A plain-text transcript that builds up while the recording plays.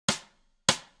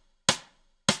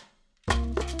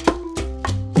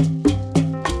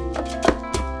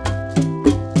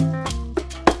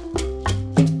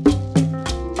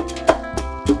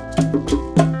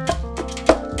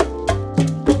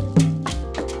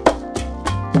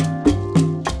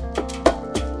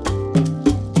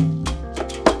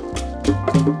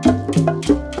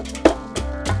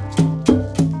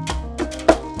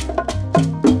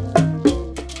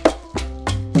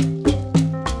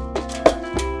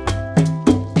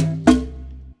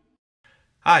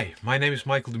Hi, my name is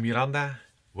Michael de Miranda.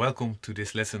 Welcome to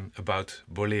this lesson about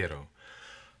Bolero.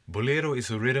 Bolero is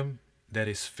a rhythm that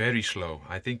is very slow.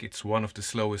 I think it's one of the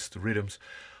slowest rhythms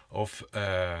of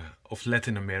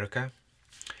Latin America.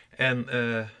 And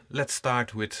let's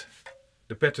start with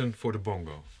the pattern for the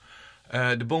bongo.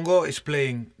 The bongo is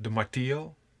playing the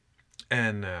martillo,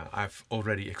 and I've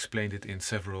already explained it in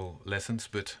several lessons,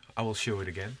 but I will show it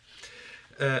again.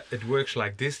 It works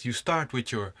like this. You start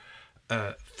with your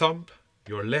thumb.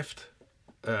 Your left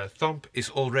thumb is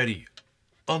already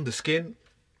on the skin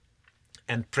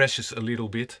and presses a little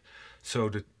bit, so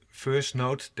the first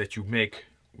note that you make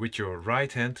with your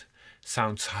right hand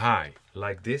sounds high,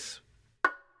 like this.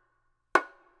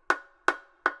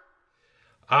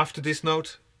 After this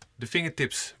note, the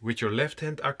fingertips with your left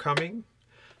hand are coming.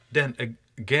 Then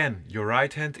again your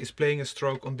right hand is playing a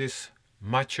stroke on this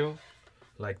macho,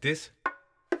 like this.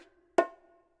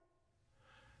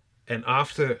 And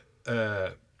after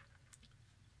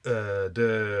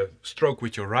the stroke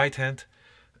with your right hand,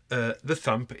 the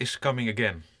thumb is coming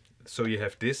again. So you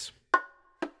have this.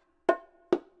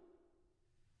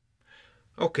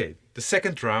 Okay, the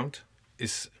second round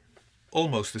is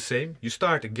almost the same. You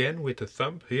start again with the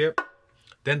thumb here,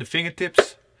 then the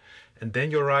fingertips, and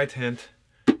then your right hand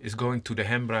is going to the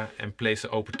hembra and plays an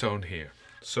open tone here.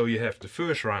 So you have the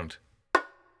first round,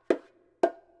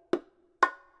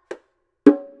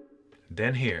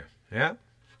 then here, yeah?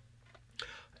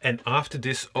 And after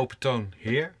this open tone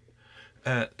here,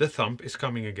 the thumb is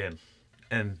coming again.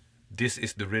 And this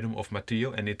is the rhythm of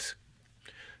martillo, and it's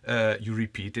you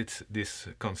repeat this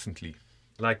constantly,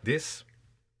 like this.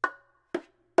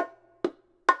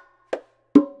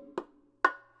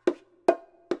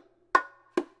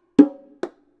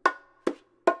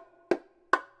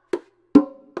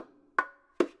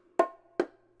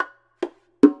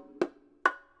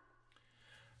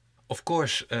 Of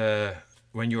course,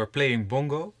 when you are playing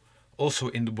bongo, also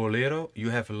in the bolero, you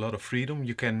have a lot of freedom.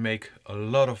 You can make a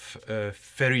lot of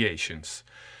variations.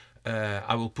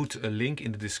 I will put a link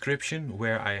in the description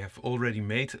where I have already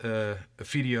made a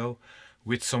video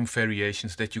with some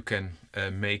variations that you can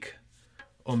make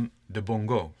on the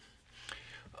bongo.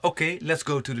 Okay, let's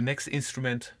go to the next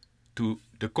instrument, to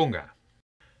the conga.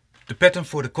 The pattern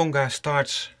for the conga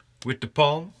starts with the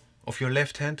palm of your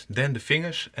left hand, then the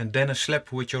fingers, and then a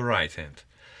slap with your right hand.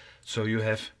 So you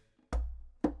have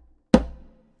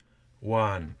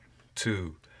 1,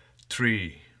 2,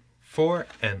 3, 4,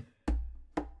 and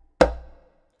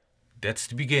that's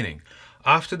the beginning.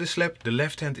 After the slap, the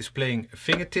left hand is playing a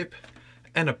fingertip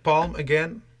and a palm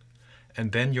again,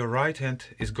 and then your right hand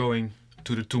is going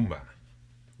to the tumba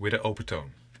with an open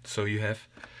tone. So you have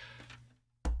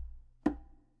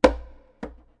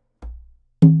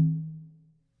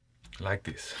like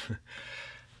this.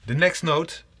 The next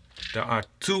note, there are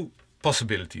two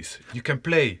possibilities. You can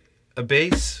play a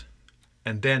bass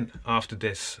and then after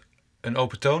this an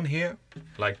open tone here,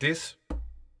 like this.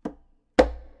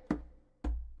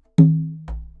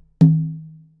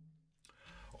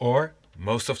 Or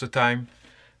most of the time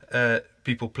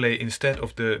people play instead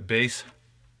of the bass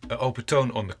an open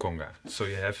tone on the conga. So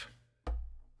you have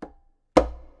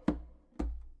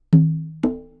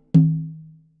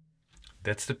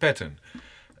that's the pattern.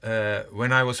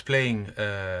 When I was playing,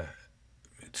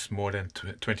 it's more than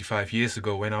 25 years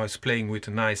ago, when I was playing with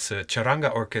a nice charanga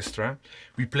orchestra,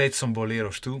 we played some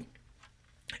boleros too.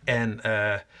 And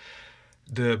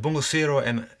the bongocero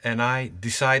and I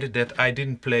decided that I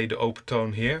didn't play the open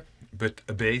tone here, but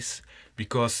a bass,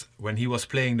 because when he was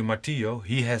playing the martillo,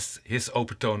 he has his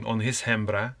open tone on his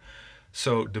hembra.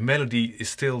 So the melody is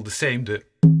still the same,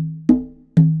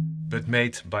 but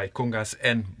made by congas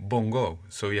and bongo.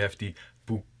 So you have the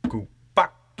buku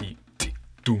paki ti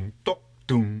tung tok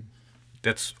tung.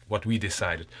 That's what we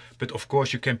decided. But of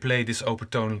course you can play this open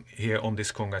tone here on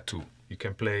this conga too. You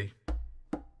can play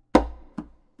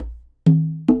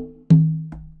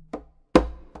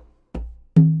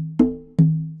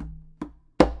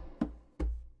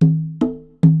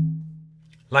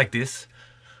like this.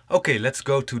 Okay, let's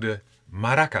go to the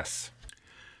maracas.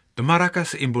 The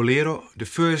maracas in bolero, the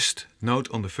first note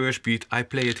on the first beat, I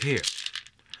play it here.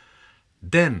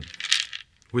 Then,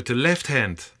 with the left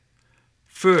hand,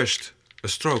 first a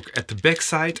stroke at the back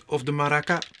side of the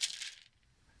maraca,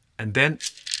 and then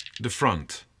the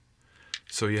front.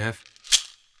 So you have,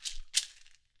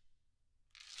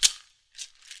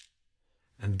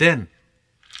 and then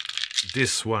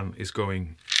this one is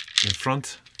going in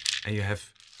front, and you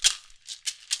have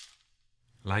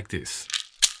like this.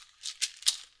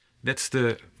 That's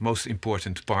the most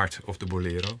important part of the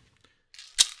bolero.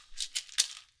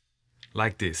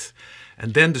 Like this.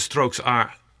 And then the strokes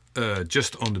are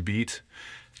just on the beat.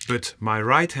 but my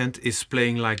right hand is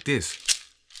playing like this.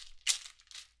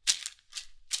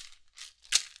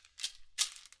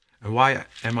 And why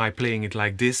am I playing it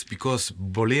like this? Because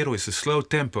Bolero is a slow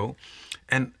tempo,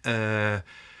 and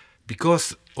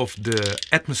because of the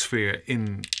atmosphere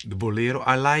in the Bolero,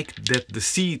 I like that the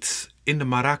seeds in the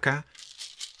maraca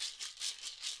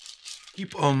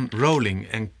keep on rolling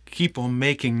and keep on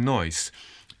making noise.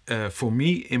 For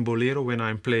me, in Bolero, when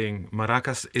I'm playing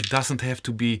maracas, it doesn't have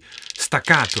to be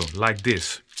staccato like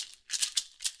this.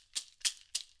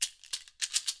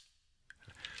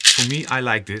 For me, I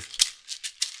like this.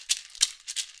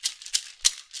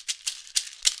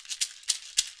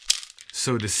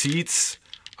 So the seeds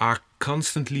are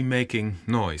constantly making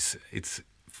noise.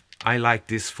 I like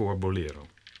this for Bolero.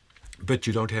 But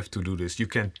you don't have to do this. You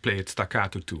can play it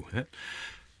staccato too. Eh?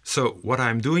 So what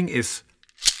I'm doing is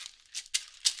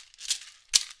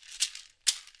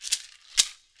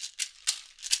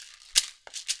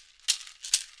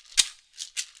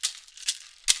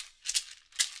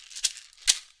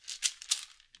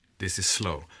this is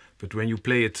slow. But when you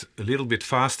play it a little bit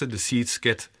faster, the seeds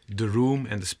get the room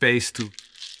and the space to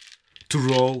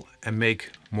roll and make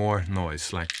more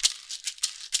noise. Like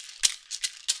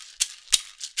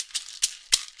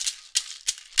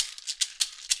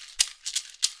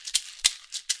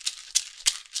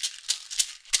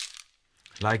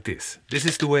this. This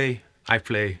is the way I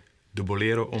play the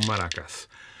Bolero on maracas.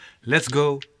 Let's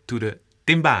go to the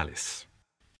timbales.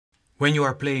 When you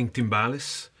are playing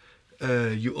timbales,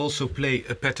 you also play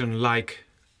a pattern like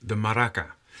the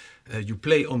maraca. You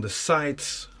play on the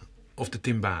sides of the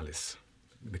timbales,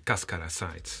 the cascara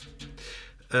sides.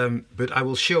 But I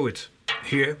will show it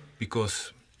here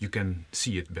because you can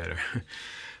see it better.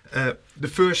 The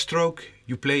first stroke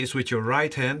you play is with your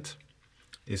right hand,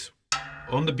 is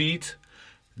on the beat.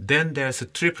 Then there's a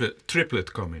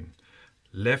triplet coming.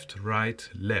 Left, right,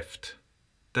 left.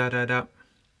 Da da da,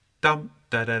 dum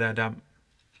da da da dum.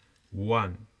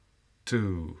 1,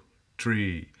 2,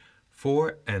 3,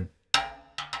 4, and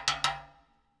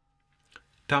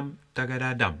dum da da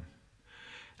da dum.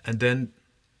 And then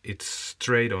it's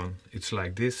straight on. It's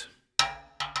like this.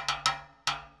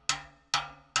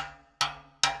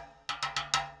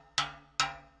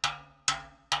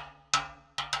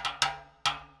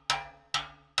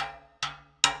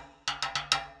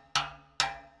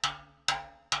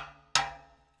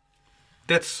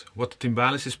 That's what the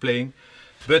timbales is playing,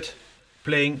 but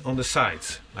playing on the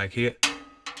sides, like here.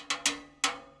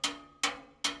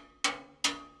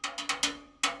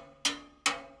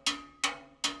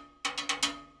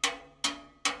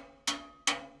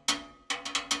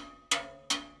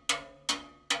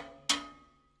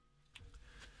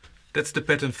 That's the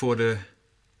pattern for the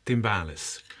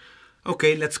timbales.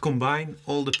 Okay, let's combine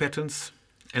all the patterns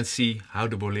and see how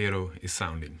the Bolero is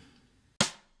sounding.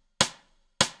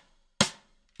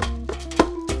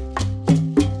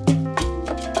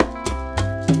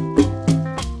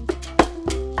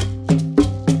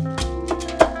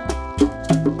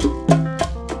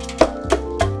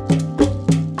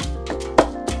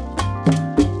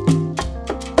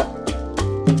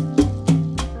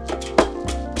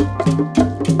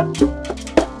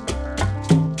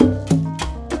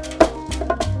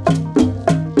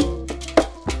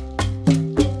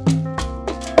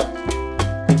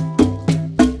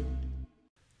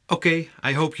 Okay,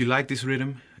 I hope you like this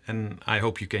rhythm and I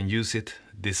hope you can use it,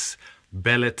 this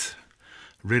ballad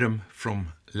rhythm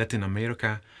from Latin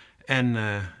America, and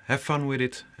have fun with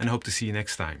it, and hope to see you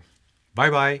next time.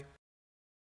 Bye bye!